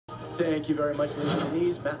Thank you very much, Lisa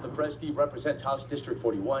Denise. Matt LoPresti represents House District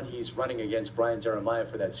 41. He's running against Brian Jeremiah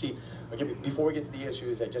for that seat. Before we get to the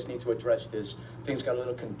issues, I just need to address this. Things got a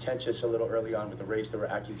little contentious a little early on with the race. There were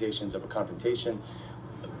accusations of a confrontation.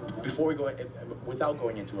 Before we go, without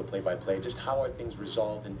going into a play-by-play, just how are things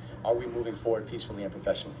resolved, and are we moving forward peacefully and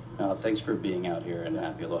professionally? Thanks for being out here, and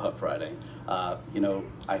happy Aloha Friday.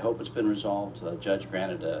 I hope it's been resolved. The judge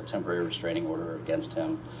granted a temporary restraining order against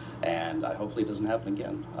him, and hopefully it doesn't happen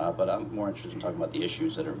again. But I'm more interested in talking about the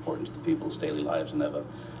issues that are important to the people's daily lives,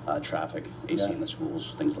 and traffic, AC in the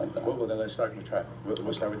schools, things like that. Well, then let's start with traffic.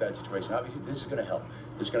 We'll start with that situation. Obviously, this is going to help.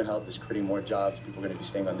 This is going to help. This is creating more jobs. People are going to be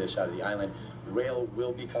staying on this side of the island. Rail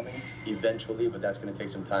will be coming eventually, but that's going to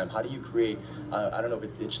take some time. How do you create, I don't know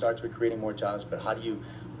if it starts with creating more jobs, but how do you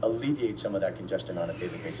alleviate some of that congestion on a daily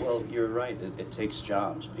basis? Well, you're right. It takes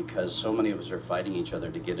jobs, because so many of us are fighting each other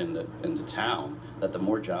to get into town, that the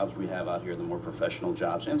more jobs we have out here, the more professional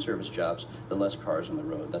jobs and service jobs, the less cars on the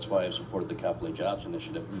road. That's why I've supported the Kapolei Jobs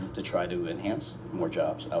Initiative to try to enhance more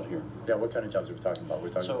jobs out here. Yeah, what kind of jobs are we talking about?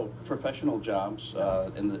 Professional jobs,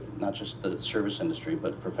 not just the service industry,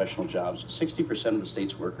 but professional jobs. 60% of the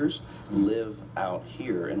state's workers live out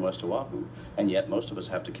here in West Oahu, and yet most of us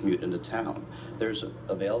have to commute into town. There's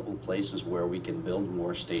available places where we can build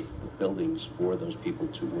more state buildings for those people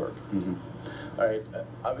to work. All right.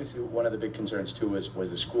 Obviously, one of the big concerns too was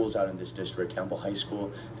the schools out in this district. Campbell High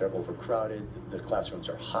School, they're overcrowded. The classrooms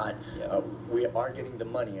are hot. We are getting the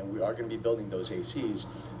money, and we are going to be building those ACs.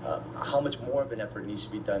 How much more of an effort needs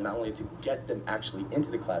to be done, not only to get them actually into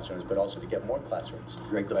the classrooms, but also to get more classrooms?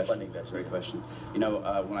 Great question. Funding, that's a great question. When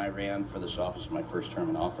I ran for this office, my first term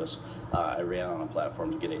in office, I ran on a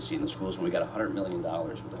platform to get AC in the schools, and we got $100 million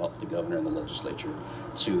with the help of the governor and the legislature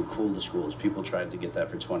to cool the schools. People tried to get that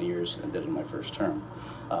for 20 years and did it in my first term.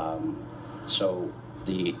 So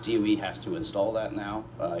the DOE has to install that now.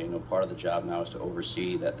 Part of the job now is to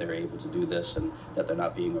oversee that they're able to do this and that they're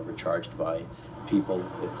not being overcharged by people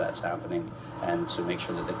if that's happening, and to make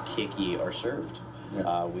sure that the keiki are served.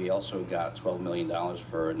 We also got $12 million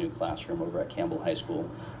for a new classroom over at Campbell High School.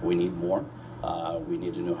 We need more. We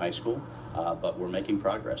need a new high school, but we're making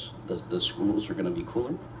progress. The schools are going to be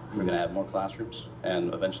cooler. We're going to have more classrooms,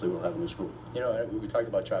 and eventually we'll have a new school. We talked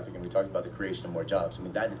about traffic, and we talked about the creation of more jobs. I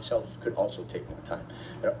mean, that itself could also take more time.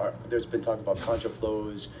 There's been talk about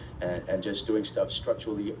contraflows and just doing stuff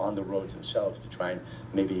structurally on the roads themselves to try and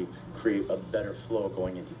maybe create a better flow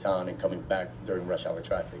going into town and coming back during rush hour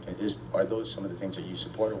traffic. Are those some of the things that you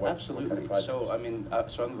support? Or Absolutely. So I'm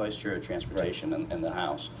the Vice Chair of Transportation in the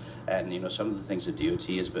House, and some of the things that DOT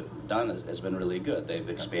has done has been really good. They've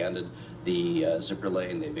expanded the zipper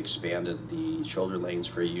lane. They've expanded the shoulder lanes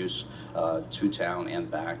for use to town and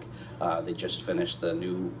back. They just finished the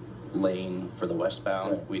new lane for the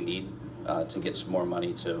westbound. We need to get some more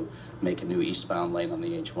money to make a new eastbound lane on the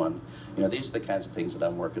H1. These are the kinds of things that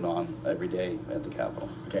I'm working on every day at the Capitol.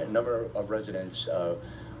 Okay, a number of residents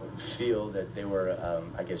feel that they were,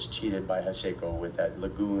 I guess, cheated by Haseko with that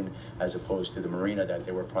lagoon as opposed to the marina that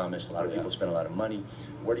they were promised. A lot of people spent a lot of money.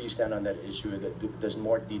 Where do you stand on that issue? Does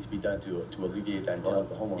more need to be done to alleviate that and tell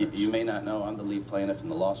the homeowners? You may not know, I'm the lead plaintiff in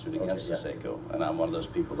the lawsuit against Haseko, and I'm one of those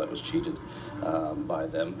people that was cheated by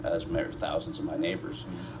them, as thousands of my neighbors.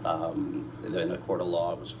 In a court of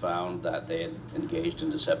law, it was found that they had engaged in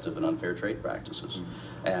deceptive and unfair trade practices.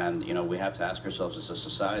 And we have to ask ourselves as a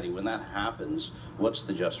society, when that happens, what's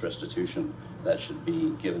the just restitution that should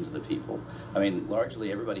be given to the people? I mean,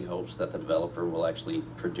 largely everybody hopes that the developer will actually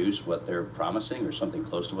produce what they're promising or something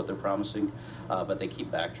close to what they're promising, but they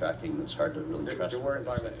keep backtracking. It's hard to really trust. There were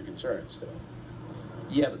environmental concerns, though.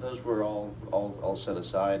 Yeah, but those were all set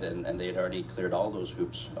aside, and they had already cleared all those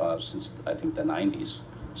hoops since, I think, the 90s.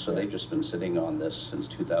 So they've just been sitting on this since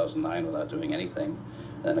 2009 without doing anything.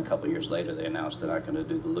 Then a couple years later, they announced they're not going to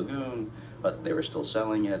do the lagoon, but they were still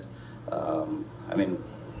selling it. I mean,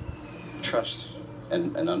 trust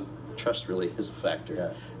and trust really is a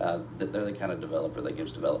factor. They're the kind of developer that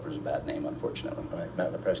gives developers a bad name, unfortunately. All right,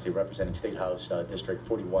 Matt LoPresti representing State House District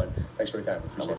 41. Thanks for your time. Appreciate it.